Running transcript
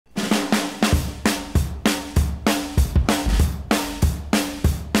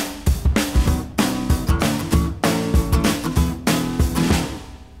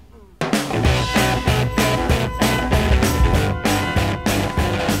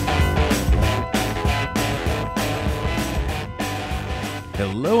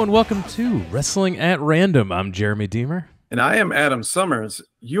Hello and welcome to Wrestling at Random. I'm Jeremy Deemer. And I am Adam Summers.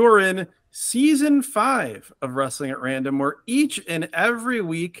 You're in Season 5 of Wrestling at Random, where each and every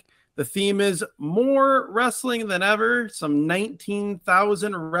week the theme is more wrestling than ever. Some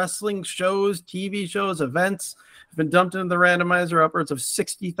 19,000 wrestling shows, TV shows, events have been dumped into the randomizer, upwards of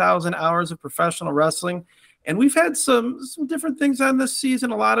 60,000 hours of professional wrestling. And we've had some different things on this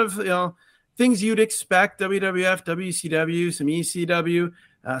season, a lot of things you'd expect, WWF, WCW, some ECW,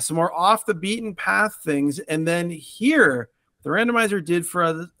 some more off the beaten path things. And then here, the randomizer did for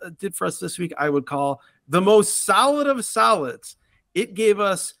us this week, I would call the most solid of solids. It gave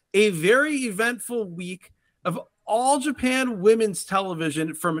us a very eventful week of All Japan Women's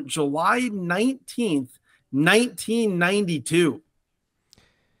Television from July 19th, 1992.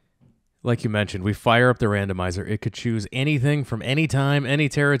 Like you mentioned, we fire up the randomizer. It could choose anything from any time, any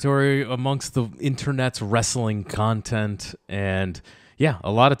territory amongst the internet's wrestling content. And yeah,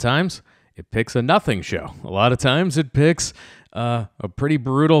 a lot of times it picks a nothing show. A lot of times it picks a pretty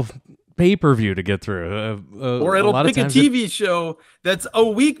brutal pay-per-view to get through. Or it'll pick a TV show that's a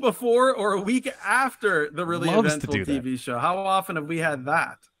week before or a week after the really eventful TV show. How often have we had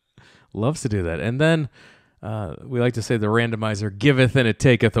that? Loves to do that. And then we like to say the randomizer giveth and it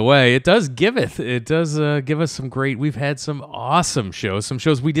taketh away. It does giveth. It does give us some great. We've had some awesome shows, some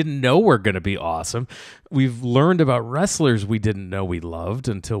shows we didn't know were going to be awesome. We've learned about wrestlers we didn't know we loved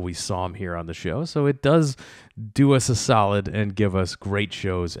until we saw them here on the show. So it does do us a solid and give us great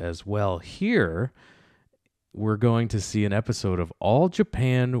shows as well. Here, we're going to see an episode of All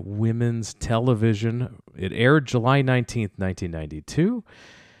Japan Women's Television. It aired July 19th, 1992.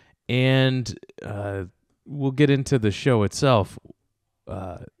 And we'll get into the show itself.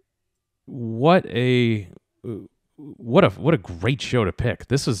 What a great show to pick.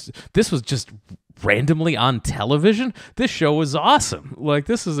 This was just randomly on television. This show was awesome. Like,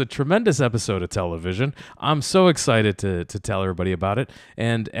 this is a tremendous episode of television. I'm so excited to tell everybody about it.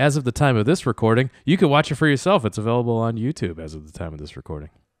 And as of the time of this recording, you can watch it for yourself. It's available on YouTube as of the time of this recording.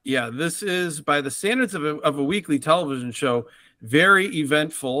 Yeah, this is, by the standards of a weekly television show, very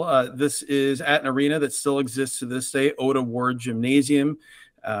eventful. This is at an arena that still exists to this day, Oda Ward Gymnasium.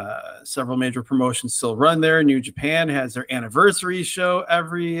 Several major promotions still run there. New Japan has their anniversary show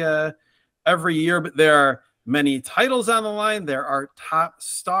every year, but there are many titles on the line. There are top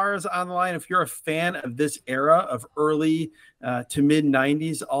stars on the line. If you're a fan of this era of early to mid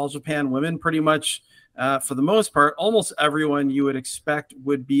 90s All Japan Women, pretty much for the most part, almost everyone you would expect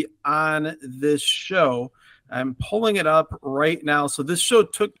would be on this show. I'm pulling it up right now. So this show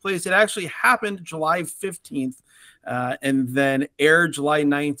took place. It actually happened July 15th and then aired July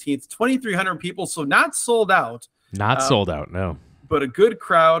 19th. 2,300 people. So not sold out. Not sold out, no. But a good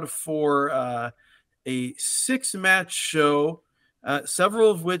crowd for a 6-match show, several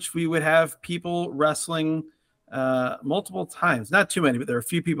of which we would have people wrestling multiple times. Not too many, but there are a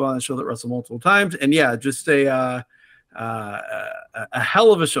few people on the show that wrestle multiple times. And yeah, just a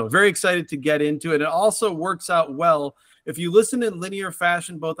hell of a show. Very excited to get into it. It also works out well if you listen in linear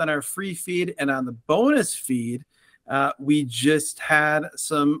fashion, both on our free feed and on the bonus feed. We just had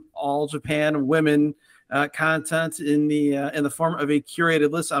some All Japan Women content in the form of a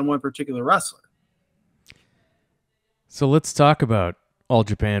curated list on one particular wrestler. So let's talk about All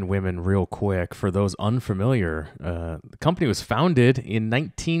Japan Women real quick. For those unfamiliar, the company was founded in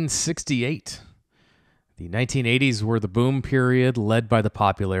 1968. The 1980s were the boom period, led by the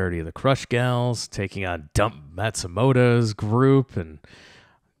popularity of the Crush Gals, taking on Dump Matsumoto's group, and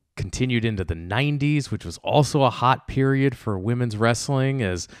continued into the 90s, which was also a hot period for women's wrestling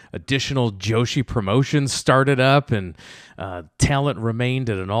as additional Joshi promotions started up and talent remained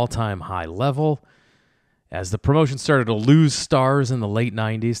at an all-time high level. As the promotion started to lose stars in the late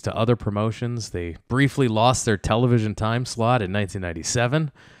 90s to other promotions, they briefly lost their television time slot in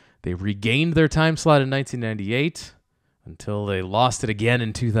 1997. They regained their time slot in 1998 until they lost it again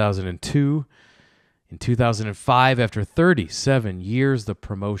in 2002. In 2005, after 37 years, the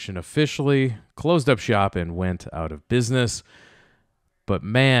promotion officially closed up shop and went out of business. But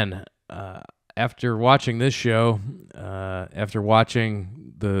man, after watching this show, after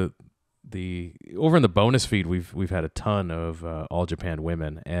watching the over in the bonus feed, we've had a ton of All Japan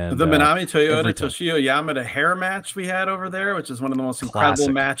Women, and the Manami Toyota Toshiyo Yamada hair match we had over there, which is one of the most incredible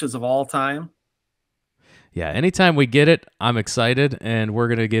matches of all time. Yeah, anytime we get it, I'm excited, and we're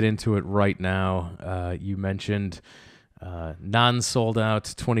gonna get into it right now. You mentioned non-sold out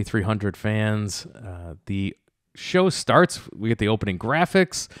 2,300 fans. The show starts. We get the opening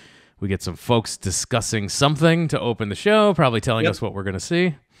graphics. We get some folks discussing something to open the show, probably telling us what we're going to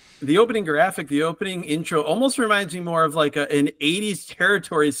see. The opening graphic, the opening intro almost reminds me more of like an 80s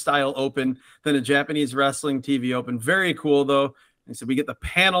territory style open than a Japanese wrestling TV open. Very cool, though. And so we get the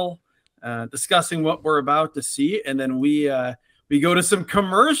panel discussing what we're about to see. And then we go to some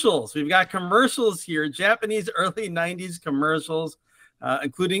commercials. We've got commercials here, Japanese early 90s commercials,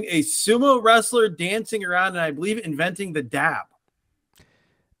 including a sumo wrestler dancing around and I believe inventing the dab.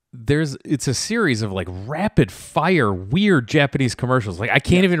 It's a series of like rapid fire weird Japanese commercials. Like I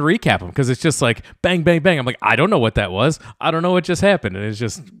can't even recap them because it's just like bang bang bang. I'm like, I don't know what that was. I don't know what just happened, and it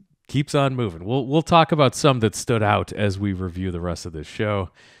just keeps on moving. We'll talk about some that stood out as we review the rest of this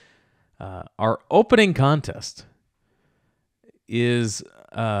show. Our opening contest is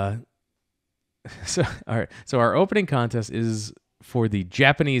so our opening contest is for the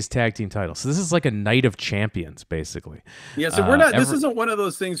Japanese tag team title. So this is like a night of champions, basically. Yeah, so we're not, this isn't one of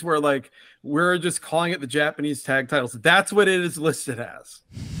those things where like we're just calling it the Japanese tag titles. That's what it is listed as.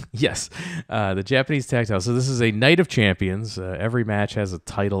 Yes, the Japanese tag title. So this is a night of champions. Every match has a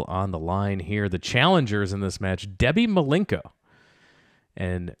title on the line here. The challengers in this match, Debbie Malenko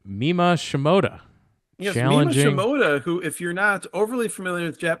and Mima Shimoda. Yes, Mima Shimoda, who, if you're not overly familiar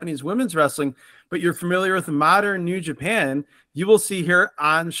with Japanese women's wrestling, but you're familiar with modern New Japan, you will see her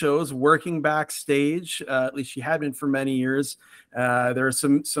on shows working backstage. At least she had been for many years. There are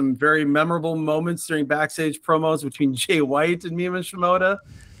some very memorable moments during backstage promos between Jay White and Mima Shimoda.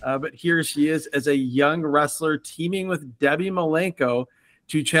 But here she is as a young wrestler teaming with Debbie Malenko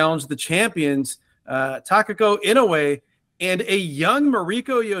to challenge the champions, Takako Inoue, and a young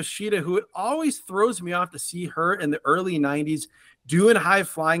Mariko Yoshida, who it always throws me off to see her in the early 90s doing high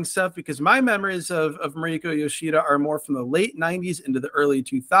flying stuff, because my memories of Mariko Yoshida are more from the late 90s into the early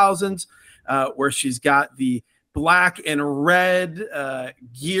 2000s, where she's got the black and red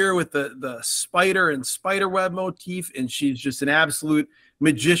gear with the spider and spider web motif, and she's just an absolute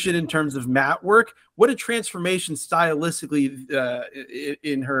magician in terms of mat work. What a transformation stylistically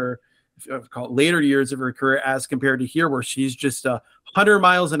in her later years of her career as compared to here, where she's just a 100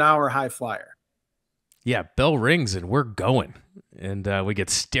 miles an hour high flyer. Yeah, bell rings and we're going. And we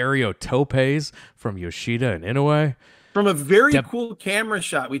get stereo topes from Yoshida and Inoue. From a very cool camera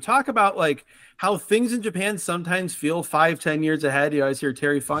shot. We talk about like how things in Japan sometimes feel 5-10 years ahead. You always hear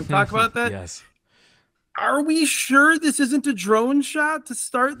Terry Funk talk about that. Yes. Are we sure this isn't a drone shot to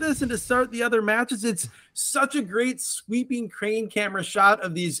start this and to start the other matches? It's such a great sweeping crane camera shot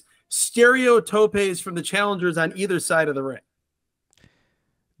of these stereo topes from the challengers on either side of the ring.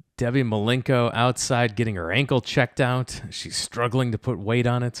 Debbie Malenko outside getting her ankle checked out. She's struggling to put weight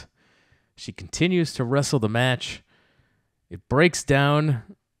on it. She continues to wrestle the match. It breaks down.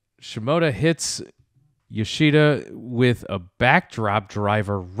 Shimoda hits Yoshida with a backdrop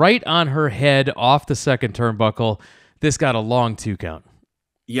driver right on her head off the second turnbuckle. This got a long 2 count.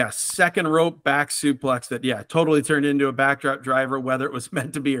 Yes, second rope back suplex that, totally turned into a backdrop driver, whether it was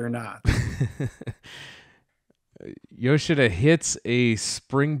meant to be or not. Yoshida hits a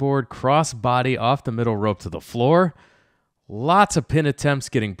springboard crossbody off the middle rope to the floor. Lots of pin attempts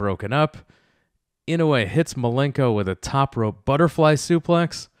getting broken up. Inoue hits Malenko with a top rope butterfly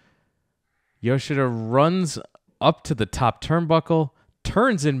suplex. Yoshida runs up to the top turnbuckle,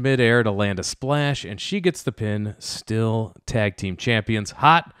 turns in midair to land a splash, and she gets the pin. Still tag team champions.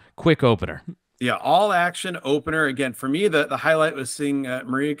 Hot, quick opener. Yeah, all action opener. Again, for me, the highlight was seeing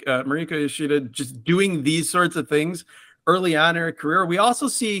Mariko Yoshida just doing these sorts of things early on in her career. We also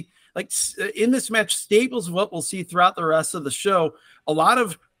see, like in this match, staples of what we'll see throughout the rest of the show, a lot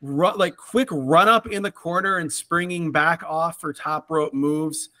of quick run up in the corner and springing back off for top rope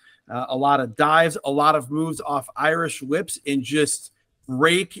moves, a lot of dives, a lot of moves off Irish whips, and just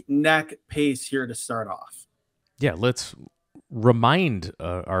breakneck pace here to start off. Yeah, let's remind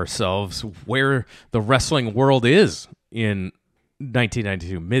ourselves where the wrestling world is in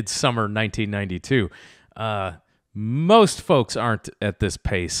 1992, midsummer 1992. Most folks aren't at this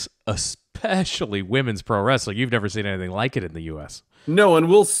pace, especially women's pro wrestling. You've never seen anything like it in the U.S. No, and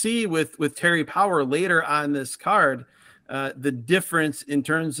we'll see with Terry Power later on this card the difference in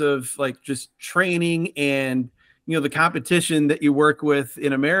terms of like just training and the competition that you work with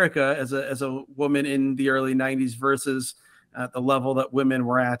in America as a woman in the early 90s versus the level that women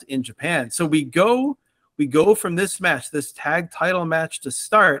were at in Japan. So we go from this match, this tag title match to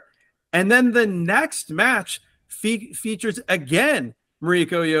start, and then the next match features again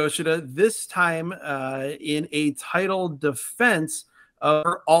Mariko Yoshida, this time in a title defense of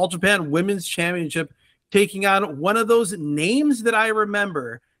her All Japan Women's Championship, taking on one of those names that I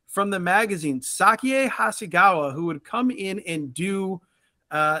remember from the magazine, Sakie Hasegawa, who would come in and do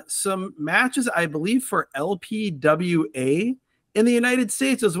some matches, I believe, for LPWA in the United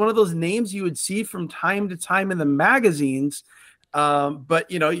States. It was one of those names you would see from time to time in the magazines. But,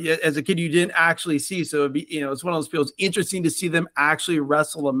 you know, as a kid, you didn't actually see. So it'd be, you know, it's one of those people. It's interesting to see them actually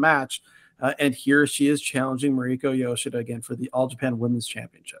wrestle a match. And here she is challenging Mariko Yoshida again for the All Japan Women's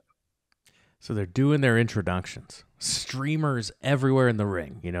Championship. So they're doing their introductions. Streamers everywhere in the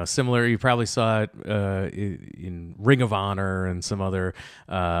ring. You know, similar, you probably saw it in Ring of Honor and some other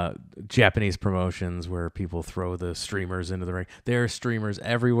Japanese promotions where people throw the streamers into the ring. There are streamers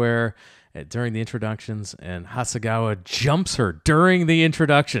everywhere during the introductions, and Hasegawa jumps her during the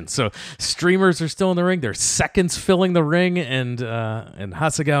introduction. So streamers are still in the ring. There's seconds filling the ring, and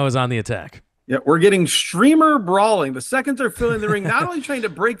Hasegawa is on the attack. Yeah, we're getting streamer brawling. The seconds are filling the ring, not only trying to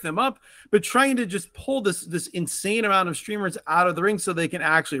break them up, but trying to just pull this insane amount of streamers out of the ring so they can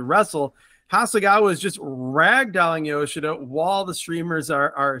actually wrestle. Hasegawa is just ragdolling Yoshida while the streamers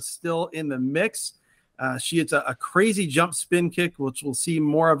are still in the mix. She hits a crazy jump spin kick, which we'll see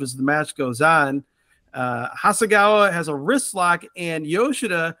more of as the match goes on. Hasegawa has a wrist lock, and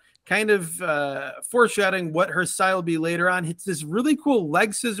Yoshida, kind of foreshadowing what her style will be later on, hits this really cool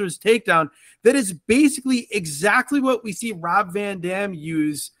leg scissors takedown that is basically exactly what we see Rob Van Dam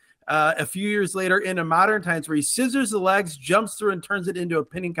use a few years later into Modern Times, where he scissors the legs, jumps through, and turns it into a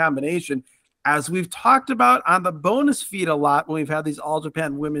pinning combination. As we've talked about on the bonus feed a lot when we've had these All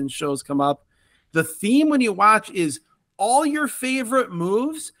Japan women's shows come up, the theme when you watch is all your favorite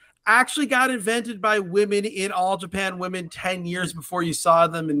moves actually got invented by women in All Japan Women 10 years before you saw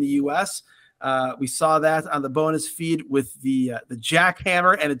them in the US. We saw that on the bonus feed with the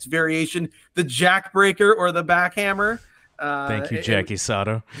jackhammer and its variation, the jackbreaker or the backhammer. Thank you, Jackie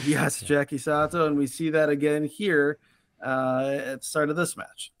Sato. Yes, Jackie Sato. And we see that again here at the start of this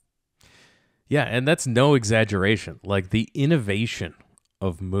match. Yeah, and that's no exaggeration. Like the innovation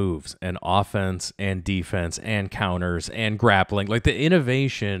of moves and offense and defense and counters and grappling, like the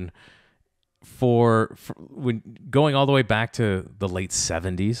innovation for when going all the way back to the late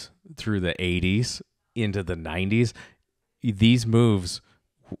 70s through the 80s into the 90s, these moves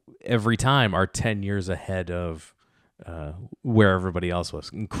every time are 10 years ahead of where everybody else was.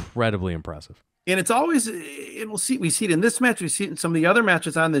 Incredibly impressive. And it's always, and we see it in this match, we see it in some of the other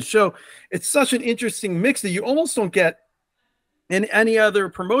matches on this show. It's such an interesting mix that you almost don't get in any other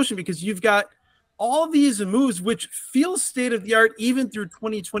promotion, because you've got all these moves which feel state of the art even through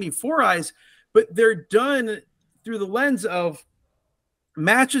 2024 eyes, but they're done through the lens of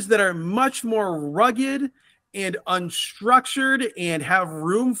matches that are much more rugged and unstructured and have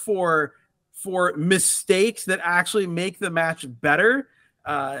room for mistakes that actually make the match better.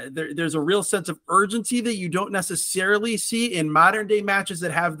 There's a real sense of urgency that you don't necessarily see in modern day matches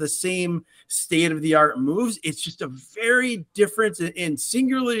that have the same state-of-the-art moves. It's just a very different and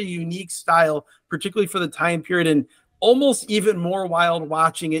singularly unique style, particularly for the time period, and almost even more wild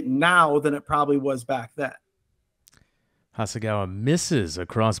watching it now than it probably was back then. Hasegawa misses a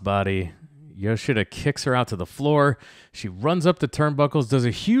crossbody. Yoshida kicks her out to the floor. She runs up the turnbuckles, does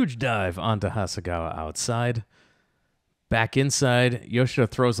a huge dive onto Hasegawa outside. Back inside, Yoshida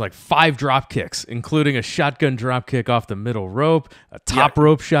throws like 5 drop kicks, including a shotgun drop kick off the middle rope, a top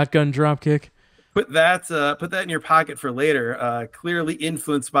rope shotgun drop kick. Put that in your pocket for later. Clearly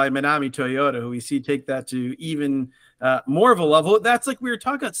influenced by Manami Toyota, who we see take that to even more of a level. That's like we were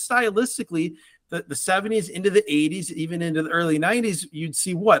talking about stylistically, the 70s into the 80s, even into the early 90s, you'd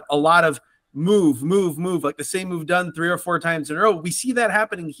see what? A lot of move, like the same move done 3 or 4 times in a row. We see that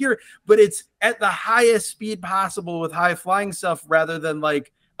happening here, but it's at the highest speed possible with high flying stuff rather than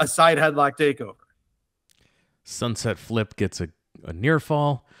like a side headlock takeover. Sunset flip gets a near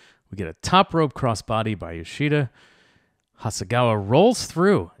fall. We get a top rope crossbody by Yoshida. Hasegawa rolls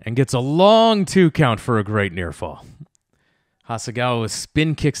through and gets a long 2 count for a great near fall. Hasegawa with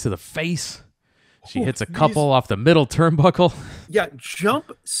spin kicks to the face. She hits a couple off the middle turnbuckle. Yeah,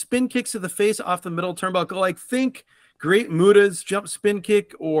 jump spin kicks to the face off the middle turnbuckle. Like think Great Muta's jump spin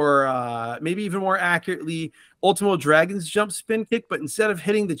kick, or maybe even more accurately, Ultimo Dragon's jump spin kick, but instead of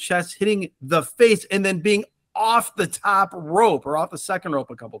hitting the chest, hitting the face and then being off the top rope or off the second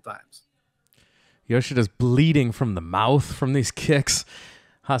rope a couple times. Yoshida's bleeding from the mouth from these kicks.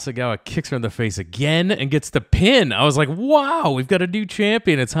 Hasegawa kicks her in the face again and gets the pin. I was like, wow, we've got a new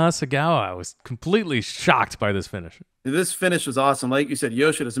champion. It's Hasegawa. I was completely shocked by this finish. This finish was awesome. Like you said,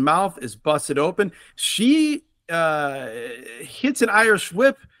 Yoshida's mouth is busted open. She hits an Irish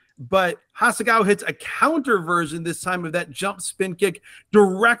whip, but Hasegawa hits a counter version this time of that jump spin kick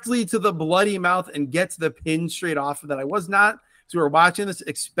directly to the bloody mouth and gets the pin straight off of that. I was not, as we were watching this,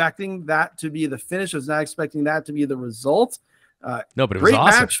 expecting that to be the finish. I was not expecting that to be the result. No, but it was Great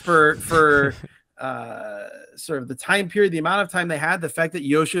awesome. match for sort of the time period, the amount of time they had, the fact that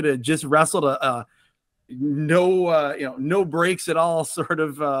Yoshida just wrestled no breaks at all, sort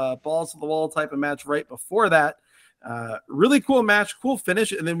of balls to the wall type of match right before that. Really cool match, cool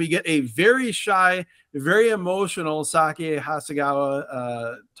finish, and then we get a very shy, very emotional Sakie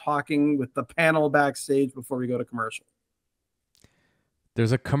Hasegawa talking with the panel backstage before we go to commercial.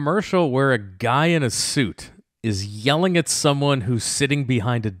 There's a commercial where a guy in a suit is yelling at someone who's sitting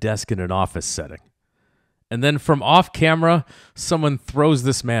behind a desk in an office setting. And then from off camera, someone throws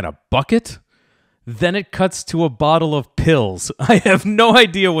this man a bucket. Then it cuts to a bottle of pills. I have no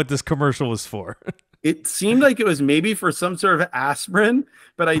idea what this commercial was for. It seemed like it was maybe for some sort of aspirin,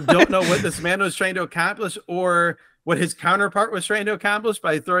 but I don't know what this man was trying to accomplish or what his counterpart was trying to accomplish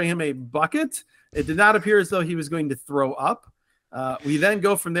by throwing him a bucket. It did not appear as though he was going to throw up. We then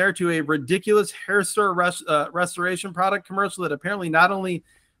go from there to a ridiculous hair store restoration product commercial that apparently not only,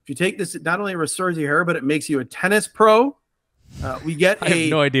 if you take this, it not only restores your hair, but it makes you a tennis pro. We get I have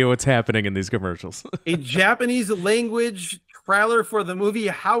no idea what's happening in these commercials. A Japanese language trailer for the movie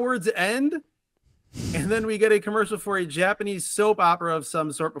Howard's End. And then we get a commercial for a Japanese soap opera of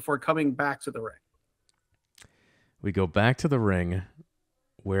some sort before coming back to the ring. We go back to the ring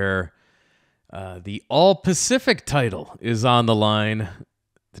where the All-Pacific title is on the line.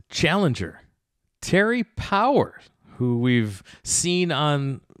 The challenger, Terry Power, who we've seen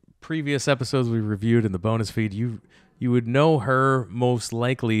on previous episodes we reviewed in the bonus feed. You would know her most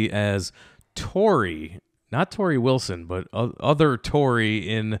likely as Tori, not Tori Wilson, but other Tori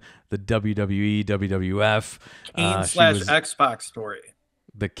in the WWE, WWF. Kane / X-Pac story.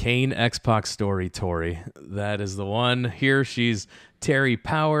 The Kane X-Pac story, Tori. That is the one. Here she's Terry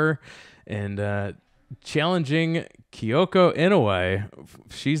Power and challenging Kyoko Inoue.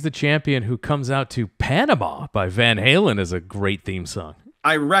 She's the champion who comes out to Panama by Van Halen as a great theme song.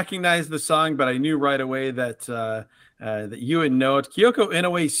 I recognized the song, but I knew right away that that you would know it. Kyoko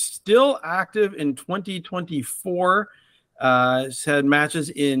Inoue still active in 2024. She's had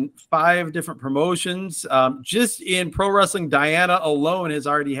matches in 5 different promotions. Just in Pro Wrestling Diana alone has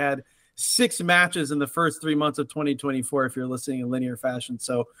already had 6 matches in the first 3 months of 2024, if you're listening in linear fashion.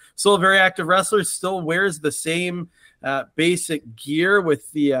 So still a very active wrestler, still wears the same basic gear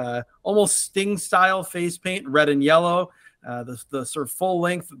with the almost Sting style face paint, red and yellow. The sort of full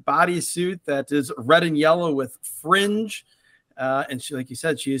length bodysuit that is red and yellow with fringe. And she, like you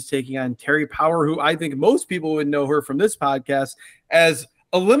said, she is taking on Terry Power, who I think most people would know her from this podcast as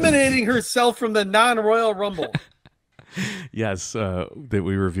eliminating herself from the non-Royal Rumble. Yes, that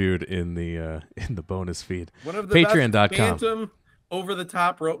we reviewed in the bonus feed. One of the Patreon.com. best phantom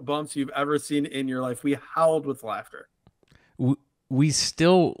over-the-top rope bumps you've ever seen in your life. We howled with laughter. We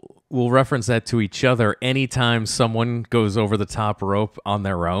still will reference that to each other anytime someone goes over the top rope on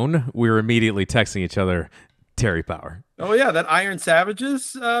their own. We're immediately texting each other, Terry Power. Oh, yeah, that Iron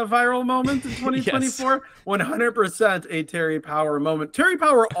Savages viral moment in 2024. Yes. 100% a Terry Power moment. Terry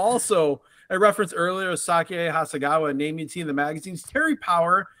Power also, I referenced earlier, Sakie Hasegawa, name you'd see in the magazines. Terry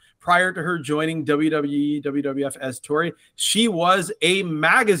Power, prior to her joining WWE, WWF as Tori, she was a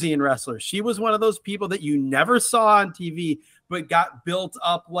magazine wrestler. She was one of those people that you never saw on TV, but got built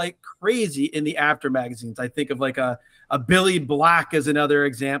up like crazy in the after magazines. I think of like a Billy Black as another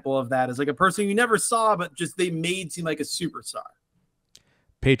example of that, as like a person you never saw, but just they made seem like a superstar.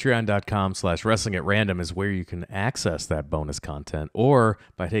 Patreon.com/wrestling at random is where you can access that bonus content, or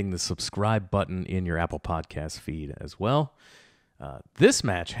by hitting the subscribe button in your Apple Podcast feed as well. This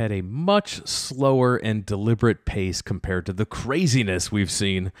match had a much slower and deliberate pace compared to the craziness we've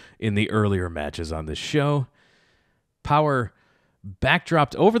seen in the earlier matches on this show. Power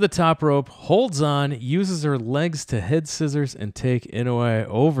backdropped over the top rope, holds on, uses her legs to head scissors and take Inoue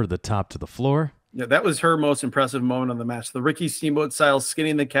over the top to the floor. Yeah, that was her most impressive moment on the match. The Ricky Steamboat style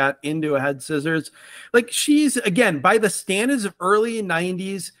skinning the cat into a head scissors. Like, she's, again, by the standards of early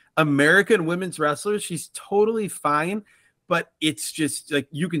 90s American women's wrestlers, she's totally fine. But it's just like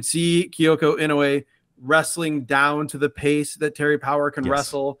you can see Kyoko Inoue wrestling down to the pace that Terry Power can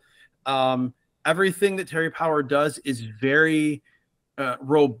wrestle. Everything that Terry Power does is very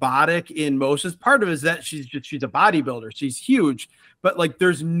robotic in motions. Part of it is that she's a bodybuilder. She's huge, but like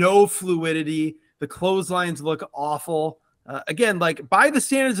there's no fluidity. The clotheslines look awful. Again, like by the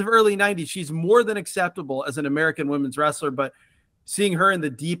standards of early 90s, she's more than acceptable as an American women's wrestler, but seeing her in the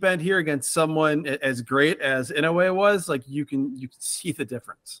deep end here against someone as great as Inoue was, like you can see the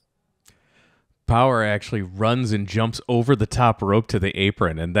difference. Power actually runs and jumps over the top rope to the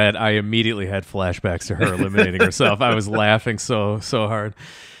apron, and that I immediately had flashbacks to her eliminating herself. I was laughing so hard.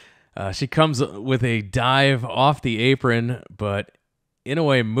 She comes with a dive off the apron, but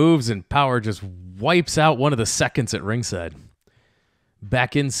Inoue moves and Power just wipes out one of the seconds at ringside.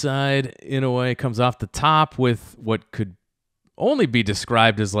 Back inside, Inoue comes off the top with what could only be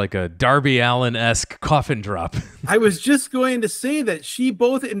described as like a Darby Allin-esque coffin drop. I was just going to say that she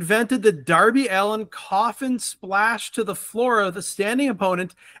both invented the Darby Allin coffin splash to the floor of the standing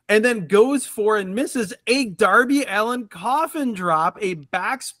opponent and then goes for and misses a Darby Allin coffin drop, a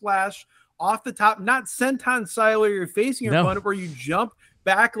backsplash off the top, not senton style where you're facing your opponent, where you jump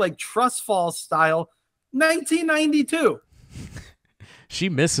back like trust fall style. 1992. She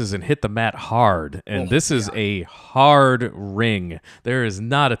misses and hit the mat hard, and this is a hard ring. There is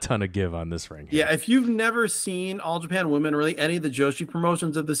not a ton of give on this ring. Yeah, if you've never seen All Japan Women, really any of the Joshi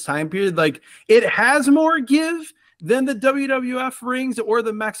promotions of this time period, like it has more give than the WWF rings or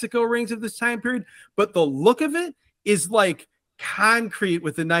the Mexico rings of this time period, but the look of it is like concrete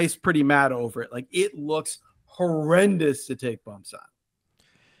with a nice pretty mat over it. Like it looks horrendous to take bumps on.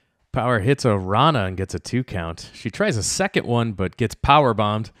 Power hits a Rana and gets a 2 count. She tries a second one, but gets power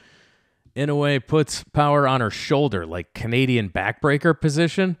bombed. Inoue puts Power on her shoulder, like Canadian backbreaker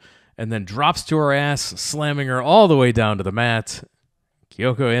position, and then drops to her ass, slamming her all the way down to the mat.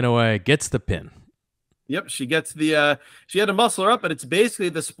 Kyoko Inoue gets the pin. Yep, she gets the, she had to muscle her up, but it's basically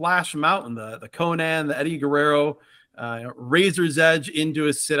the Splash Mountain, the Conan, the Eddie Guerrero, razor's edge into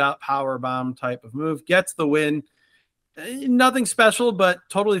a sit-out power bomb type of move. Gets the win. Nothing special, but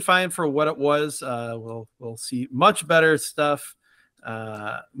totally fine for what it was. We'll see much better stuff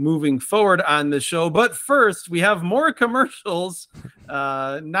moving forward on the show. But first, we have more commercials.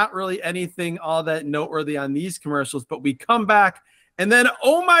 Not really anything all that noteworthy on these commercials, but we come back. And then,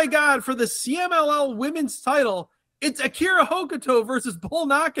 oh my God, for the CMLL women's title, it's Akira Hokuto versus Bull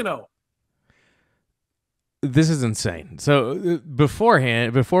Nakano. This is insane. So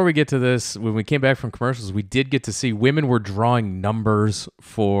beforehand, before we get to this, when we came back from commercials, we did get to see women were drawing numbers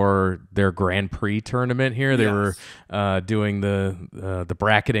for their Grand Prix tournament here. They were doing the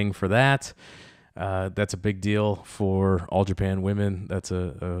bracketing for that. That's a big deal for All Japan Women. That's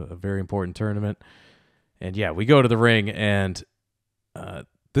a very important tournament. And yeah, we go to the ring and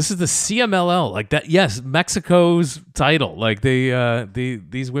this is the CMLL, like that. Yes, Mexico's title. Like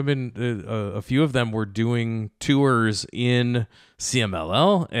these women, a few of them were doing tours in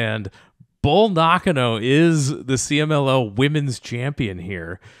CMLL, and Bull Nakano is the CMLL women's champion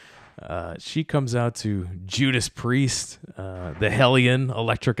here. She comes out to Judas Priest, the Hellion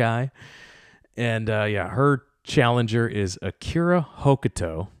Electric Eye, and her challenger is Akira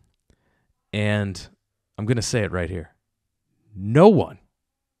Hokuto, and I'm gonna say it right here. No one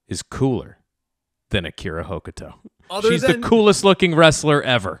is cooler than Akira Hokuto. She's the coolest looking wrestler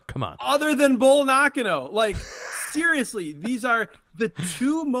ever. Come on. Other than Bull Nakano. Like, seriously, these are the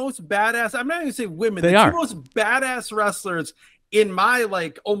two most badass, I'm not going to say women, the two most badass wrestlers in my,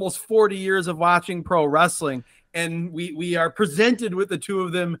 like, almost 40 years of watching pro wrestling. And we are presented with the two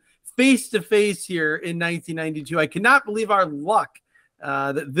of them face to face here in 1992. I cannot believe our luck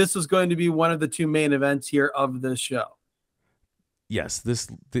that this was going to be one of the two main events here of the show. Yes,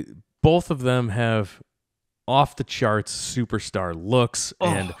 both of them have off the charts superstar looks,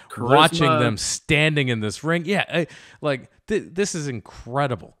 and charisma. Watching them standing in this ring, this is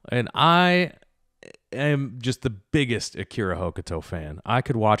incredible. And I am just the biggest Akira Hokuto fan. I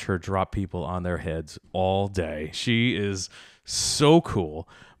could watch her drop people on their heads all day. She is so cool.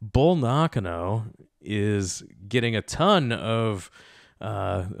 Bull Nakano is getting a ton of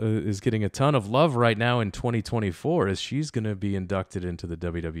love right now in 2024, as she's going to be inducted into the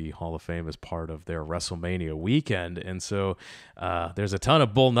WWE Hall of Fame as part of their WrestleMania weekend. And so there's a ton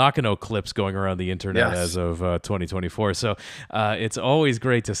of Bull Nakano clips going around the internet as of 2024. So it's always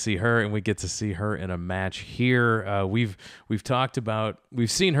great to see her, and we get to see her in a match here. We've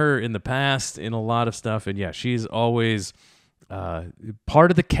seen her in the past in a lot of stuff, and she's always part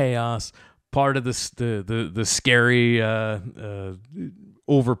of the chaos, part of the scary,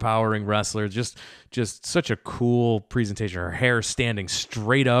 overpowering wrestler. Just such a cool presentation. Her hair standing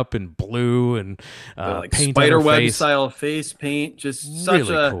straight up in blue and like paint spiderweb style face paint. Just such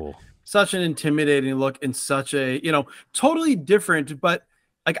really cool. Such an intimidating look, and such a totally different. But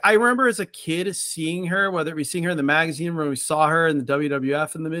like I remember as a kid seeing her, whether we seeing her in the magazine, when we saw her in the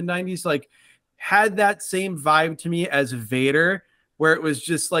WWF in the mid '90s, like had that same vibe to me as Vader, where it was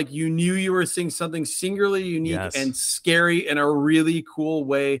just like you knew you were seeing something singularly unique and scary in a really cool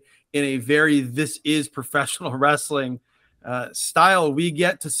way, in a very this is professional wrestling style. We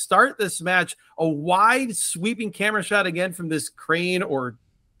get to start this match, a wide sweeping camera shot again from this crane or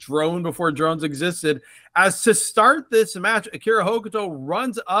drone before drones existed. As to start this match, Akira Hokuto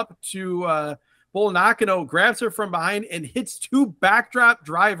runs up to Bull Nakano, grabs her from behind, and hits 2 backdrop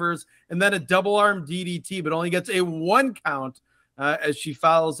drivers and then a double arm DDT, but only gets a 1 count as she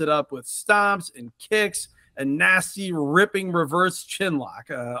follows it up with stomps and kicks, a nasty ripping reverse chin lock.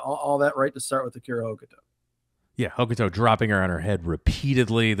 All that right to start with Akira Hokuto. Yeah, Hokuto dropping her on her head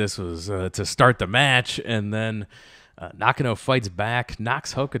repeatedly. This was to start the match, and then Nakano fights back,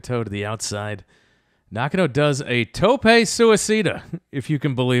 knocks Hokuto to the outside. Nakano does a tope suicida, if you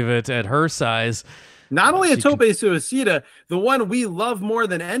can believe it, at her size. Not only a tope suicida, the one we love more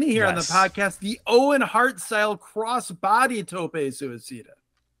than any here on the podcast, the Owen Hart style cross-body tope suicida.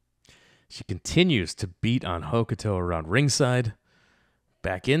 She continues to beat on Hokuto around ringside.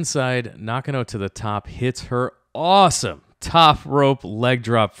 Back inside, Nakano to the top, hits her awesome top rope leg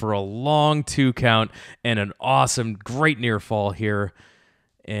drop for a long 2 count and an awesome, great near fall here.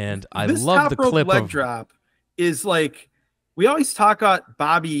 And I love the clip leg drop is like, we always talk about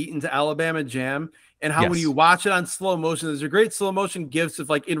Bobby Eaton's Alabama Jam and how when you watch it on slow motion, there's a great slow motion gifs of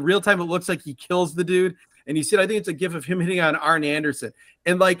like in real time, it looks like he kills the dude. And you see, I think it's a gif of him hitting on Arn Anderson.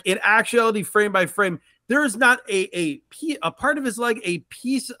 And like in actuality, frame by frame, there is not a part of his leg, a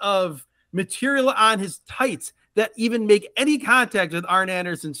piece of material on his tights that even make any contact with Arn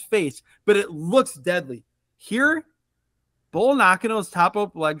Anderson's face, but it looks deadly. Here, Bull Nakano's top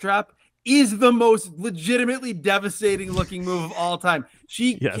rope leg drop is the most legitimately devastating looking move of all time.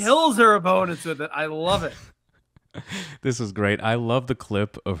 She kills her opponents with it. I love it. This is great. I love the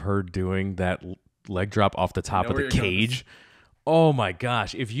clip of her doing that leg drop off the top of the cage. Oh my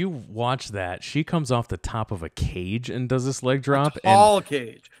gosh. If you watch that, she comes off the top of a cage and does this leg drop. A tall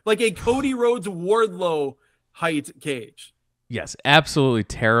cage. Like a Cody Rhodes Wardlow height cage. Yes, absolutely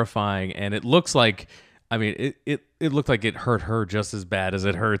terrifying. And it looks like, I mean, it looked like it hurt her just as bad as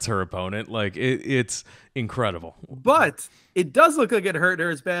it hurts her opponent. Like, it's incredible. But it does look like it hurt her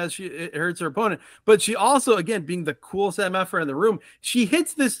as bad as it hurts her opponent. But she also, again, being the coolest MFer in the room, she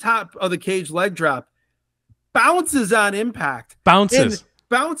hits this top of the cage leg drop, bounces on impact. Bounces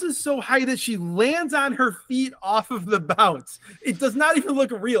so high that she lands on her feet off of the bounce. It does not even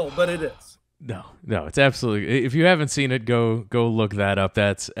look real, but it is. No, it's absolutely. If you haven't seen it, go look that up.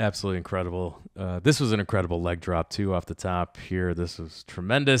 That's absolutely incredible. This was an incredible leg drop too off the top here. This was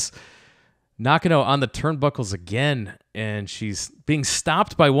tremendous. Nakano on the turnbuckles again, and she's being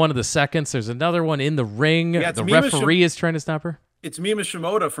stopped by one of the seconds. There's another one in the ring. The referee is trying to stop her. It's Mima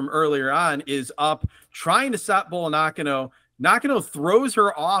Shimoda from earlier on is up trying to stop Bull Nakano. Nakano throws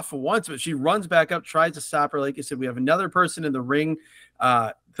her off once, but she runs back up, tries to stop her. Like I said, we have another person in the ring.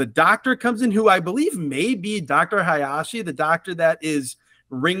 The doctor comes in, who I believe may be Dr. Hayashi, the doctor that is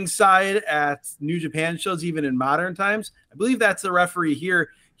ringside at New Japan shows, even in modern times. I believe that's the referee here.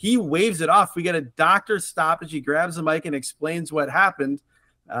 He waves it off. We get a doctor stoppage. He grabs the mic and explains what happened.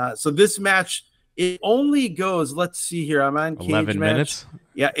 So this match, it only goes, let's see here. I'm on Cage 11 match. minutes.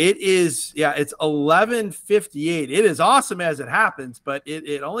 Yeah, it is. Yeah, it's 11:58. It is awesome as it happens, but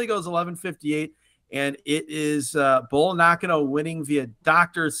it only goes 11:58. And it is Bull Nakano winning via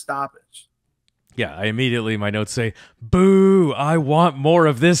doctor's stoppage. Yeah, my notes say, boo, I want more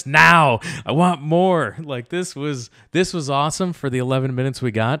of this now. I want more. Like, this was awesome for the 11 minutes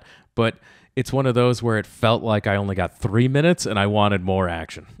we got, but it's one of those where it felt like I only got 3 minutes and I wanted more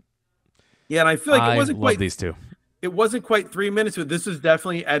action. Yeah, and I feel like it wasn't quite these two. It wasn't quite 3 minutes, but this was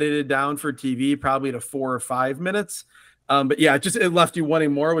definitely edited down for TV, probably to 4 or 5 minutes. But yeah, it left you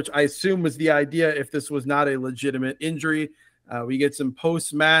wanting more, which I assume was the idea if this was not a legitimate injury. We get some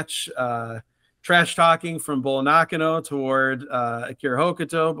post-match trash talking from Bull Nakano toward Akira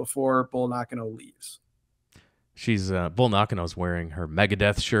Hokuto before Bull Nakano leaves. She's Bull Nakano's wearing her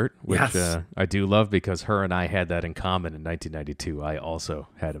Megadeth shirt, which I do love because her and I had that in common in 1992. I also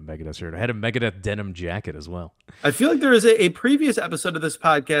had a Megadeth shirt. I had a Megadeth denim jacket as well. I feel like there is a previous episode of this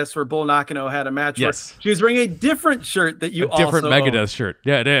podcast where Bull Nakano had a match where she was wearing a different shirt that you also different Megadeth shirt.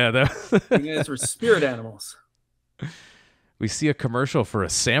 Yeah. You guys were spirit animals. We see a commercial for a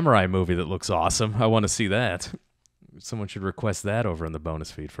samurai movie that looks awesome. I want to see that. Someone should request that over in the bonus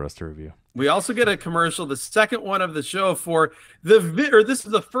feed for us to review. We also get a commercial, the second one of the show for this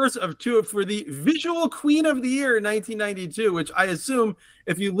is the first of two for the Visual Queen of the Year in 1992, which I assume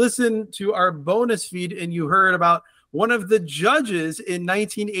if you listen to our bonus feed and you heard about one of the judges in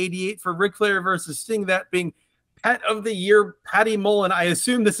 1988 for Ric Flair versus Sting, that being Pet of the Year, Patty Mullen, I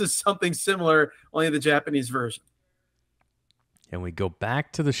assume this is something similar, only the Japanese version. And we go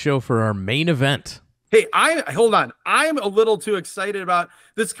back to the show for our main event. Hey, hold on. I'm a little too excited about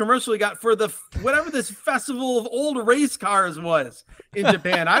this commercial we got for the whatever this festival of old race cars was in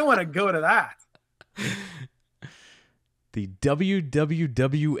Japan. I want to go to that. The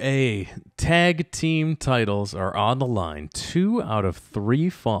WWWA tag team titles are on the line. 2 out of 3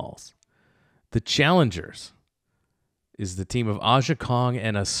 falls. The challengers is the team of Aja Kong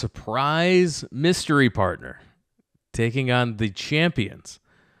and a surprise mystery partner taking on the champions,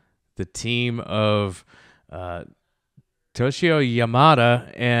 the team of Toshiyo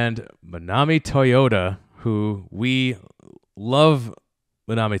Yamada and Manami Toyota, who we love.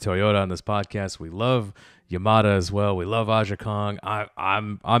 Manami Toyota on this podcast. We love Yamada as well. We love Aja Kong.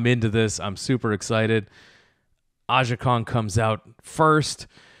 I'm into this. I'm super excited. Aja Kong comes out first,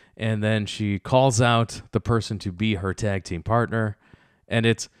 and then she calls out the person to be her tag team partner, and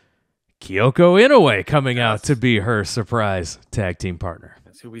it's Kyoko Inoue coming out to be her surprise tag team partner.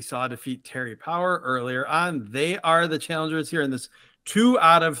 That's who we saw defeat Terry Power earlier on. They are the challengers here in this 2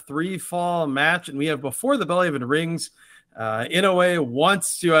 out of 3 fall match, and we have before the bell even rings. Inoue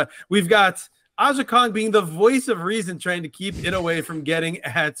wants to. We've got Aja Kong being the voice of reason, trying to keep Inoue from getting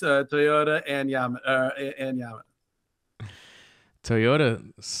at Toyota and Yamada.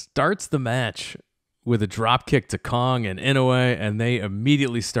 Toyota starts the match with a drop kick to Kong and Inoue, and they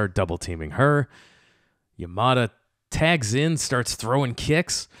immediately start double teaming her. Yamada tags in, starts throwing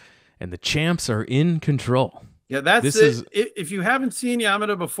kicks, and the champs are in control. Yeah, that's it. If you haven't seen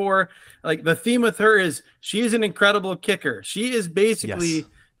Yamada before, like the theme with her is she is an incredible kicker. She is basically,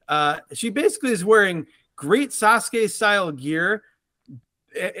 she basically is wearing great Sasuke style gear,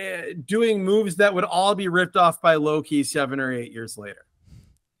 doing moves that would all be ripped off by Loki 7 or 8 years later.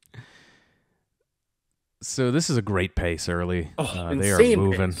 So this is a great pace early. They are Insane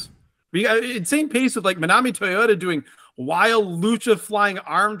moving. Pace. We got insane pace with like Manami Toyota doing wild lucha flying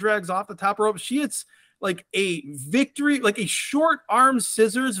arm drags off the top rope. She hits like a victory, like a short arm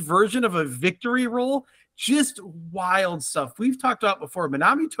scissors version of a victory roll. Just wild stuff. We've talked about before.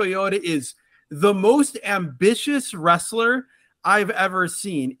 Manami Toyota is the most ambitious wrestler I've ever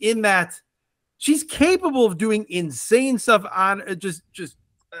seen, in that she's capable of doing insane stuff on just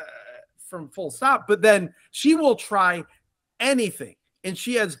from full stop, but then she will try anything, and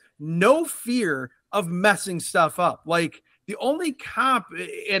she has no fear of messing stuff up. Like the only comp,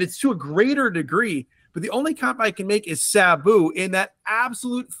 and it's to a greater degree, but the only comp I can make is Sabu, in that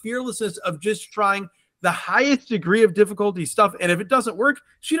absolute fearlessness of just trying the highest degree of difficulty stuff. And if it doesn't work,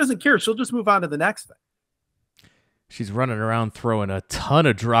 she doesn't care. She'll just move on to the next thing. She's running around throwing a ton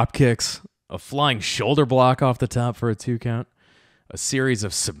of drop kicks, a flying shoulder block off the top for a 2 count, a series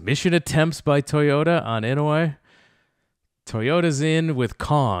of submission attempts by Toyota on Inoue. Toyota's in with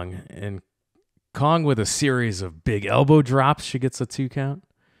Kong, and Kong with a series of big elbow drops. She gets a 2 count.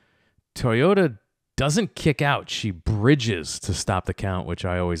 Toyota doesn't kick out. She bridges to stop the count, which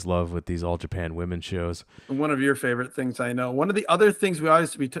I always love with these All Japan Women shows. One of your favorite things, I know. One of the other things we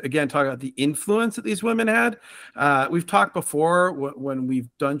always again talk about, the influence that these women had. We've talked before when we've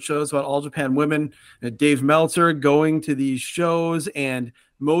done shows about All Japan Women, Dave Meltzer going to these shows, and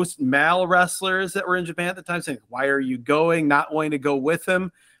most male wrestlers that were in Japan at the time saying, "Why are you going?" Not wanting to go with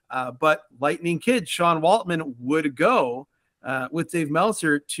him. But Lightning Kid Sean Waltman would go with Dave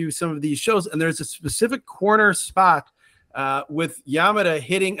Meltzer to some of these shows. And there's a specific corner spot with Yamada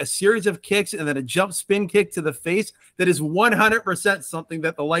hitting a series of kicks and then a jump spin kick to the face that is 100% something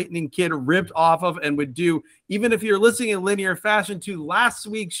that the Lightning Kid ripped off of and would do, even if you're listening in linear fashion to last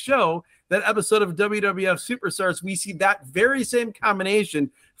week's show, that episode of WWF Superstars. We see that very same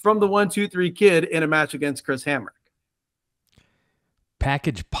combination from the 1-2-3 Kid in a match against Chris Hamrick.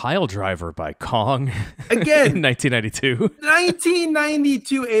 Package pile driver by Kong again in 1992.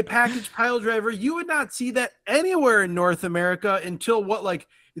 1992, a package pile driver. You would not see that anywhere in North America until like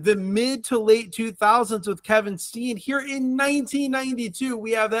the mid to late 2000s with Kevin Steen. Here in 1992,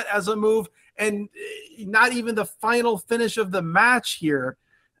 we have that as a move, and not even the final finish of the match here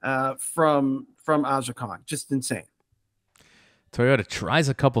from Aja Kong. Just insane. Toyota tries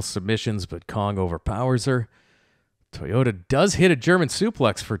a couple submissions, but Kong overpowers her. Toyota does hit a German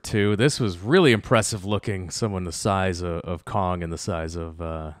suplex for 2. This was really impressive looking, someone the size of Kong and the size of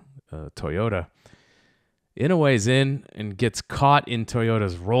Toyota. Inoue's in and gets caught in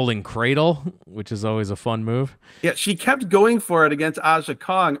Toyota's rolling cradle, which is always a fun move. Yeah, she kept going for it against Aja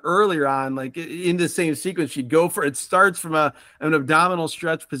Kong earlier on, like in the same sequence. She'd go for it. Starts from an abdominal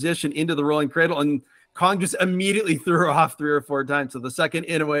stretch position into the rolling cradle, and Kong just immediately threw her off 3 or 4 times. So the second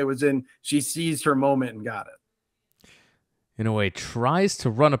Inoue was in, she seized her moment and got it. Inoue tries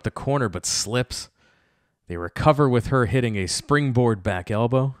to run up the corner but slips. They recover with her hitting a springboard back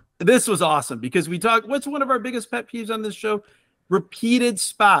elbow. This was awesome because we talk. What's one of our biggest pet peeves on this show? Repeated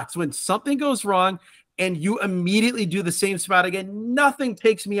spots. When something goes wrong and you immediately do the same spot again, nothing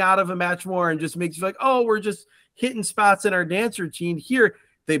takes me out of a match more and just makes you like, oh, we're just hitting spots in our dance routine. Here,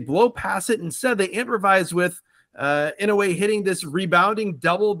 they blow past it. Instead, they improvise with Inoue hitting this rebounding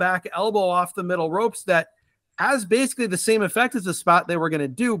double back elbow off the middle ropes that has basically the same effect as the spot they were going to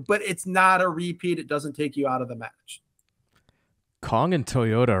do, but it's not a repeat. It doesn't take you out of the match. Kong and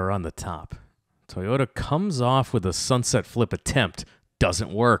Toyota are on the top. Toyota comes off with a sunset flip attempt.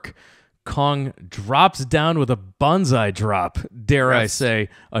 Doesn't work. Kong drops down with a bonsai drop. Dare I say,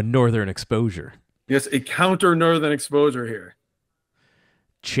 a northern exposure. Yes, a counter northern exposure here.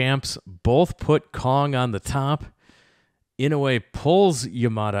 Champs both put Kong on the top. Inoue pulls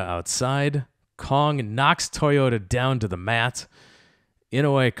Yamada outside. Kong knocks Toyota down to the mat.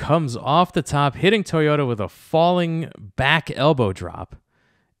 Inoue comes off the top, hitting Toyota with a falling back elbow drop.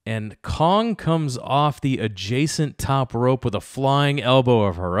 And Kong comes off the adjacent top rope with a flying elbow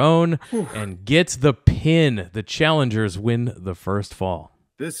of her own and gets the pin. The challengers win the first fall.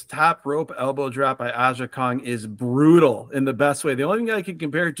 This top rope elbow drop by Aja Kong is brutal in the best way. The only thing I can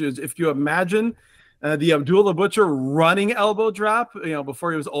compare it to is if you imagine the Abdullah Butcher running elbow drop,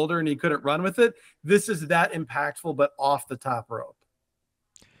 before he was older and he couldn't run with it. This is that impactful, but off the top rope.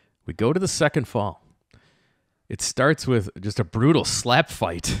 We go to the second fall. It starts with just a brutal slap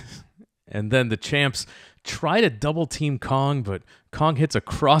fight. And then the champs try to double team Kong, but Kong hits a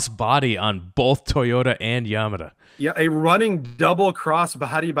cross body on both Toyota and Yamada. Yeah, a running double cross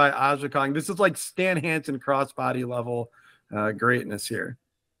body by Aja Kong. This is like Stan Hansen cross body level greatness here.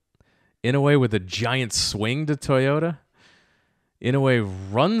 Inoue with a giant swing to Toyota. Inoue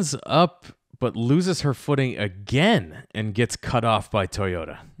runs up but loses her footing again and gets cut off by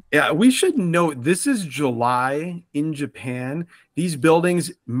Toyota. Yeah, we should note this is July in Japan. These buildings,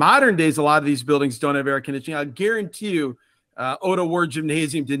 modern days, a lot of these buildings don't have air conditioning. I guarantee you, Oda Ward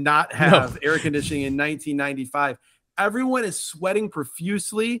Gymnasium did not have air conditioning in 1995. Everyone is sweating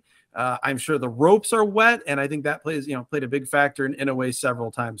profusely. I'm sure the ropes are wet, and I think that played a big factor in Inoue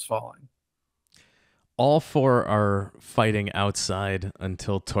several times falling. All four are fighting outside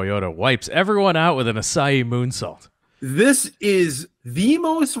until Toyota wipes everyone out with an Asai moonsault. This is the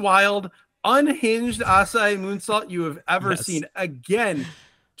most wild, unhinged Asai moonsault you have ever seen. Again,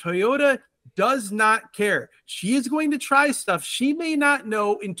 Toyota does not care. She is going to try stuff she may not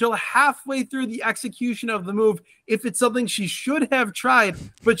know until halfway through the execution of the move if it's something she should have tried,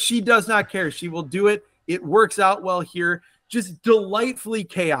 but she does not care. She will do it. It works out well here. Just delightfully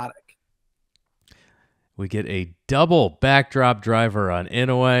chaotic. We get a double backdrop driver on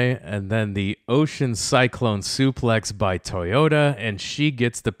Inoue, and then the Ocean Cyclone suplex by Toyota, and she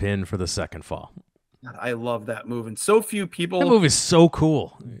gets the pin for the second fall. I love that move, and so few people. That move is so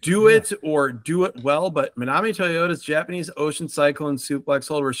cool. Do it or do it well, but Manami Toyota's Japanese Ocean Cyclone suplex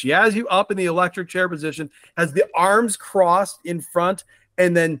hold, where she has you up in the electric chair position, has the arms crossed in front,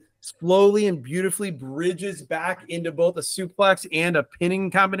 and then slowly and beautifully bridges back into both a suplex and a pinning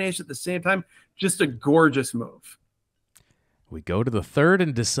combination at the same time. Just a gorgeous move. We go to the third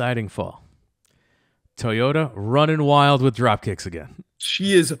and deciding fall. Toyota running wild with drop kicks again.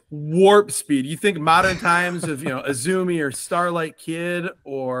 She is warp speed. You think modern times of Azumi or Starlight Kid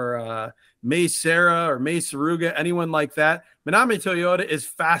or Mei Sarah or Mei Saruga, anyone like that. Manami Toyota is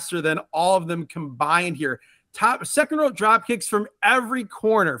faster than all of them combined here. Second rope drop kicks from every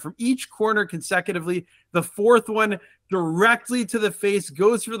corner, from each corner consecutively. The fourth one directly to the face,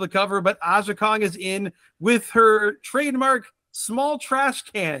 goes for the cover, but Aja Kong is in with her trademark small trash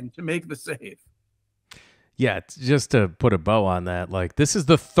can to make the save. Yeah, just to put a bow on that, like, this is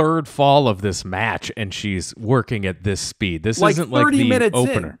the third fall of this match, and she's working at this speed. This isn't like the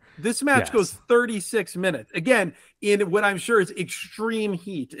opener. This match goes 36 minutes. Again, in what I'm sure is extreme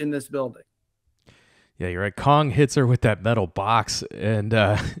heat in this building. Yeah, you're right. Kong hits her with that metal box, and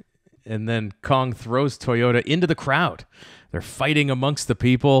then Kong throws Toyota into the crowd. They're fighting amongst the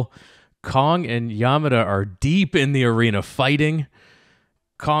people. Kong and Yamada are deep in the arena fighting.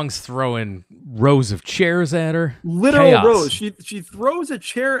 Kong's throwing rows of chairs at her. Literal Chaos. rows. She throws a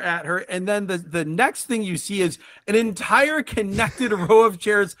chair at her, and then the next thing you see is an entire connected row of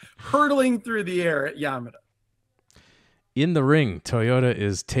chairs hurtling through the air at Yamada. In the ring, Toyota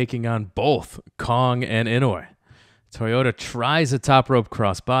is taking on both Kong and Inoue. Toyota tries a top rope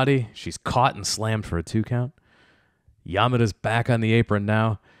crossbody. She's caught and slammed for a 2 count. Yamada's back on the apron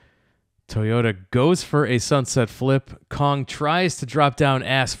now. Toyota goes for a sunset flip. Kong tries to drop down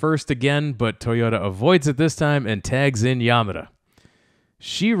ass first again, but Toyota avoids it this time and tags in Yamada.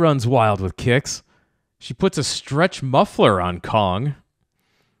 She runs wild with kicks. She puts a stretch muffler on Kong.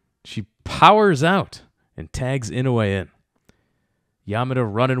 powers out and tags Inoue in. Yamada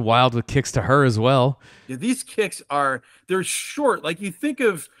running wild with kicks to her as well. Yeah, these kicks they're short. Like you think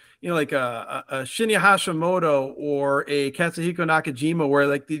of, like a Shinya Hashimoto or a Katsuhiko Nakajima, where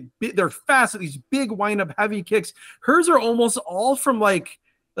like they're fast, these big wind-up heavy kicks. Hers are almost all from like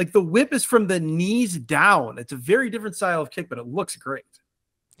the whip is from the knees down. It's a very different style of kick, but it looks great.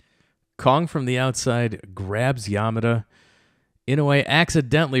 Kong from the outside grabs Yamada. Inoue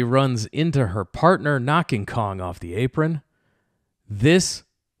accidentally runs into her partner, knocking Kong off the apron. This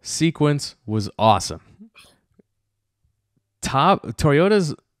sequence was awesome.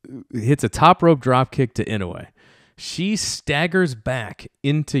 Toyota's hits a top rope drop kick to Inoue. She staggers back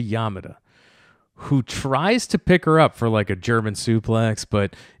into Yamada, who tries to pick her up for like a German suplex,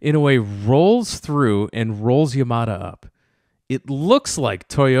 but Inoue rolls through and rolls Yamada up. It looks like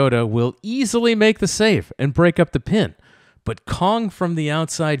Toyota will easily make the save and break up the pin. But Kong from the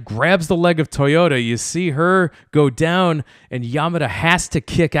outside grabs the leg of Toyota. You see her go down, and Yamada has to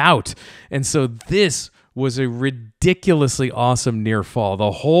kick out. And so this was a ridiculously awesome near fall.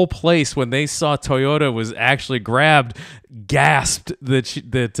 The whole place, when they saw Toyota was actually grabbed, gasped that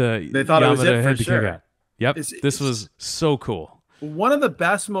they thought Yamada it was it had for to sure. kick out. Yep, this was so cool. One of the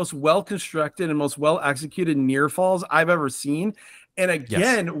best, most well-constructed and most well-executed near falls I've ever seen. And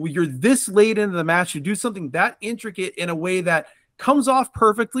again, you're this late into the match, you do something that intricate in a way that comes off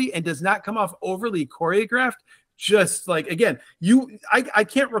perfectly and does not come off overly choreographed. Just like, again, I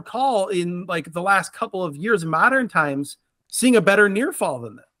can't recall in like the last couple of years, modern times, seeing a better near fall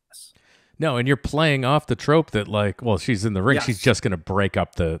than this. No, and you're playing off the trope that like, well, she's in the ring, she's just going to break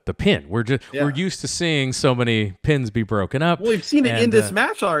up the pin. We're used to seeing so many pins be broken up. Well, we've seen it in this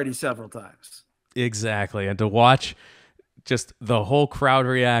match already several times. Exactly, and to watch just the whole crowd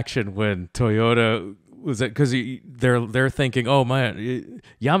reaction when Toyota was it, because they're thinking, oh man,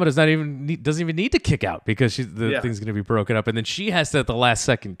 Yamada's doesn't even need to kick out because the thing's going to be broken up, and then she has to at the last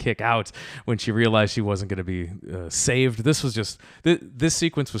second kick out when she realized she wasn't going to be saved. This was just this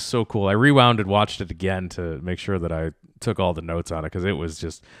sequence was so cool. I rewound and watched it again to make sure that I took all the notes on it, because it was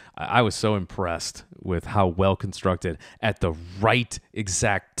just, I was so impressed with how well constructed at the right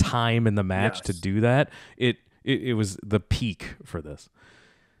exact time in the match to do that. It was the peak for this.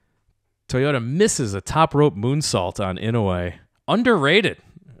 Toyota misses a top rope moonsault on Inoue. Underrated,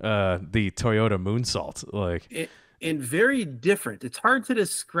 the Toyota moonsault. And very different. It's hard to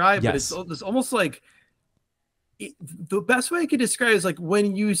describe, but it's almost like the best way I could describe it is like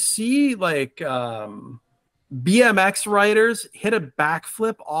when you see like BMX riders hit a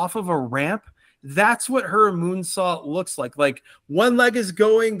backflip off of a ramp. That's what her moonsault looks like. Like one leg is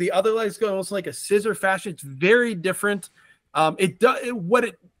going, the other leg's going almost like a scissor fashion. It's very different. What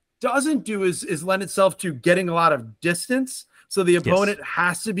it doesn't do is lend itself to getting a lot of distance. So the opponent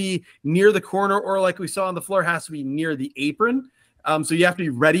has to be near the corner, or like we saw on the floor, has to be near the apron. So you have to be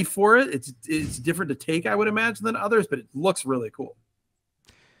ready for it. It's different to take, I would imagine, than others, but it looks really cool.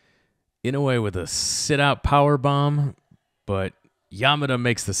 Inoue with a sit-out power bomb, but Yamada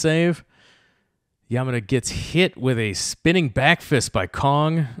makes the save. Yamada gets hit with a spinning back fist by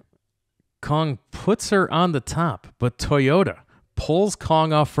Kong. Kong puts her on the top, but Toyota pulls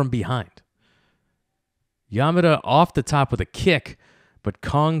Kong off from behind. Yamada off the top with a kick, but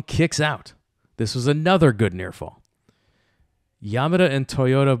Kong kicks out. This was another good near fall. Yamada and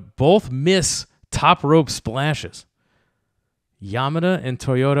Toyota both miss top rope splashes. Yamada and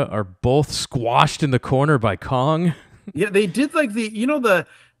Toyota are both squashed in the corner by Kong. Yeah, they did like the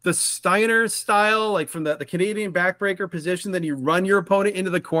Steiner style, like from the Canadian backbreaker position, then you run your opponent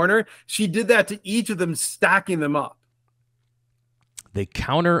into the corner. She did that to each of them, stacking them up. They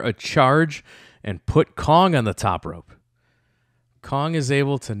counter a charge and put Kong on the top rope. Kong is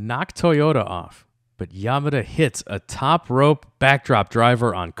able to knock Toyota off, but Yamada hits a top rope backdrop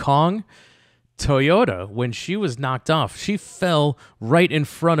driver on Kong. Toyota, when she was knocked off, she fell right in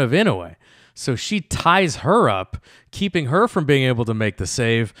front of Inoue. So she ties her up, keeping her from being able to make the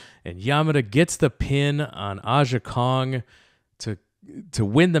save, and Yamada gets the pin on Aja Kong to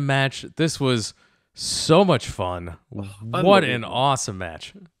win the match. This was so much fun. What an awesome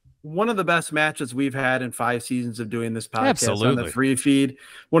match. One of the best matches we've had in 5 seasons of doing this podcast. Absolutely. On the free feed.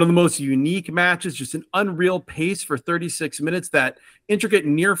 One of the most unique matches, just an unreal pace for 36 minutes. That intricate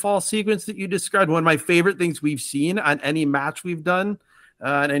near fall sequence that you described, one of my favorite things we've seen on any match we've done,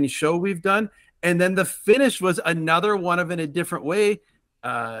 on any show we've done. And then the finish was another one of, in a different way,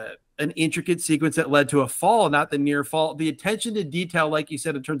 an intricate sequence that led to a fall, not the near fall. The attention to detail, like you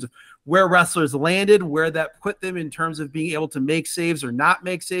said, in terms of where wrestlers landed, where that put them in terms of being able to make saves or not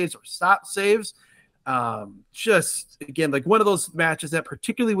make saves or stop saves. Just again, like one of those matches that,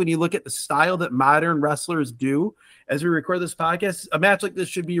 particularly when you look at the style that modern wrestlers do, as we record this podcast, a match like this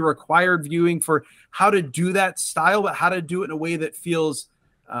should be required viewing for how to do that style, but how to do it in a way that feels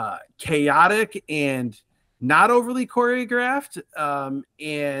chaotic and not overly choreographed,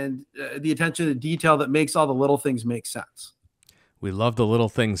 and the attention to detail that makes all the little things make sense. We love the little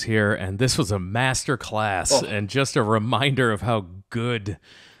things here, and this was a master class, and just a reminder of how good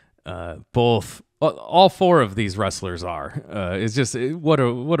all four of these wrestlers are. It's just what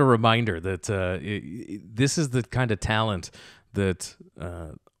a reminder that this is the kind of talent that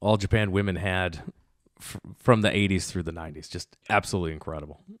All Japan Women had from the 80s through the 90s. Just absolutely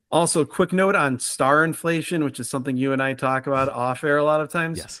incredible. Also, quick note on star inflation, which is something you and I talk about off air a lot of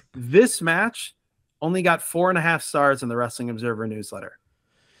times. Yes. This match only got 4.5 stars in the Wrestling Observer newsletter.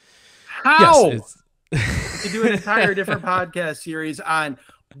 How? Yes, to do an entire different podcast series on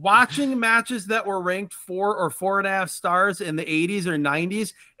watching matches that were ranked 4 or 4.5 stars in the 80s or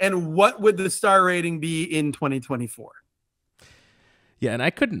 90s, and what would the star rating be in 2024? Yeah, and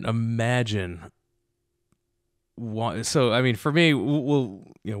I couldn't imagine. So I mean, for me,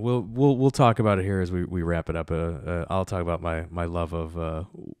 we'll talk about it here as we wrap it up. I'll talk about my love of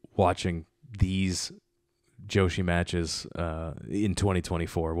watching these Joshi matches in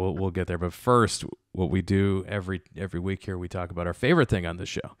 2024. We'll get there, but first, what we do every week here, we talk about our favorite thing on the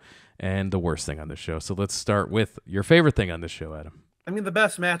show and the worst thing on the show. So let's start with your favorite thing on the show, Adam. I mean, the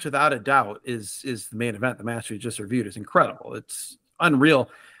best match without a doubt is the main event. The match we just reviewed is incredible. It's unreal.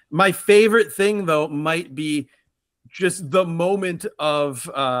 My favorite thing, though, might be just the moment of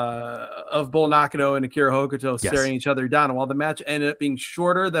Bull Nakano and Akira Hokuto staring each other down. And while the match ended up being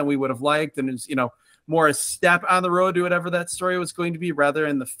shorter than we would have liked, and it's, more a step on the road to whatever that story was going to be, rather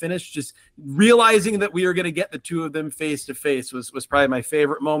in the finish, just realizing that we were going to get the two of them face to face was probably my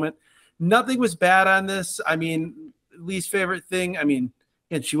favorite moment. Nothing was bad on this. I mean, least favorite thing, I mean,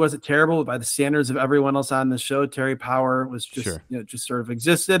 and she wasn't terrible by the standards of everyone else on the show. Terry Power was just, just sort of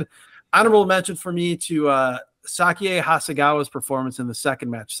existed. Honorable mention for me to Sakie Hasegawa's performance in the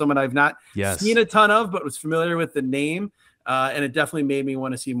second match. Someone I've not seen a ton of, but was familiar with the name. And it definitely made me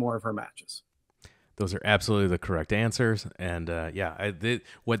want to see more of her matches. Those are absolutely the correct answers. And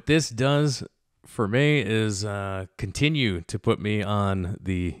what this does for me is continue to put me on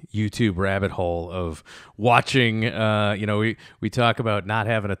the YouTube rabbit hole of watching. We talk about not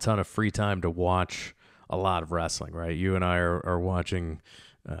having a ton of free time to watch a lot of wrestling, right? You and I are watching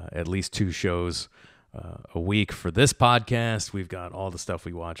at least 2 shows a week for this podcast. We've got all the stuff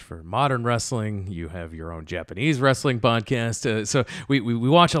we watch for modern wrestling. You have your own Japanese wrestling podcast. So we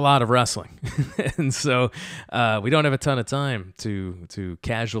watch a lot of wrestling. And so we don't have a ton of time to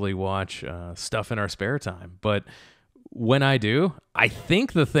casually watch stuff in our spare time. But when I do, I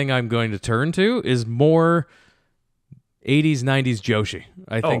think the thing I'm going to turn to is more 80s, 90s Joshi.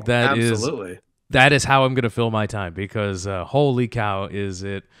 I think that is how I'm going to fill my time, because holy cow, is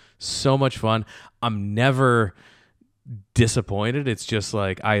it so much fun. I'm never disappointed. It's just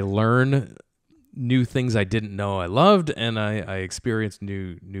like I learn new things I didn't know I loved, and I experience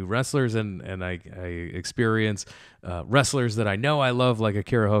new wrestlers, and I experience wrestlers that I know I love, like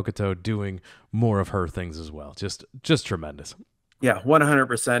Akira Hokuto, doing more of her things as well. Just tremendous. Yeah,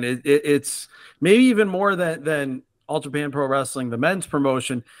 100%. It's maybe even more than All Japan Pro Wrestling, the men's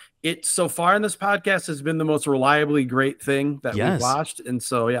promotion. It so far in this podcast has been the most reliably great thing that we've watched. And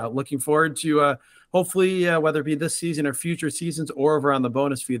so, looking forward to hopefully whether it be this season or future seasons, or over on the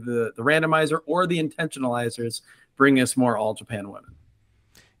bonus feed, the randomizer or the intentionalizers, bring us more All Japan Women.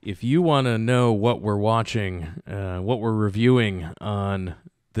 If you want to know what we're watching, what we're reviewing on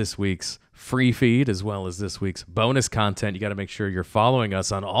this week's free feed, as well as this week's bonus content, you got to make sure you're following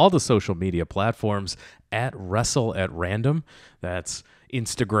us on all the social media platforms at Wrestle at Random. That's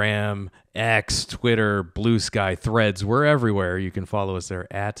Instagram, X, Twitter, Blue Sky, Threads. We're everywhere. You can follow us there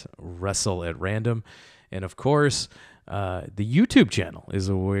at Wrestle at Random. And of course, the YouTube channel is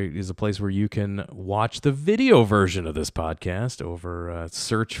a place where you can watch the video version of this podcast.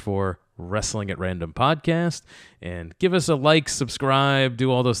 Search for Wrestling at Random Podcast, and give us a like, subscribe, do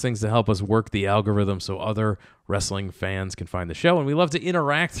all those things to help us work the algorithm so other wrestling fans can find the show. And we love to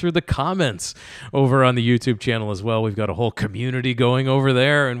interact through the comments over on the YouTube channel as well. We've got a whole community going over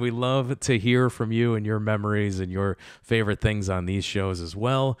there, and we love to hear from you and your memories and your favorite things on these shows as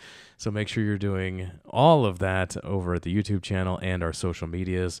well. So make sure you're doing all of that over at the YouTube channel and our social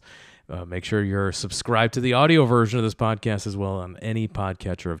medias. Make sure you're subscribed to the audio version of this podcast as well on any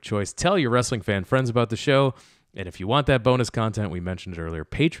podcatcher of choice. Tell your wrestling fan friends about the show. And if you want that bonus content, we mentioned it earlier,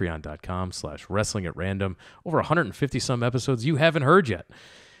 patreon.com/wrestling at random. Over 150 some episodes you haven't heard yet.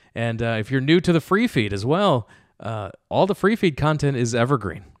 And if you're new to the free feed as well, all the free feed content is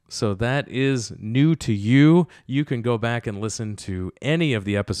evergreen. So that is new to you. You can go back and listen to any of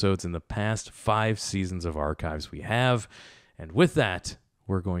the episodes in the past 5 seasons of archives we have. And with that,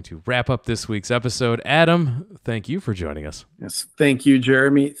 we're going to wrap up this week's episode. Adam, thank you for joining us. Yes, thank you,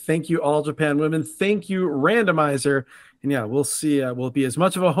 Jeremy. Thank you, All Japan Women. Thank you, Randomizer. And yeah, we'll see. Will it be as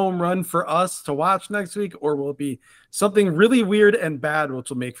much of a home run for us to watch next week, or will it be something really weird and bad, which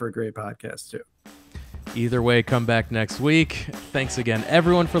will make for a great podcast too? Either way, come back next week. Thanks again,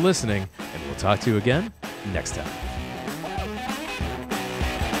 everyone, for listening, and we'll talk to you again next time.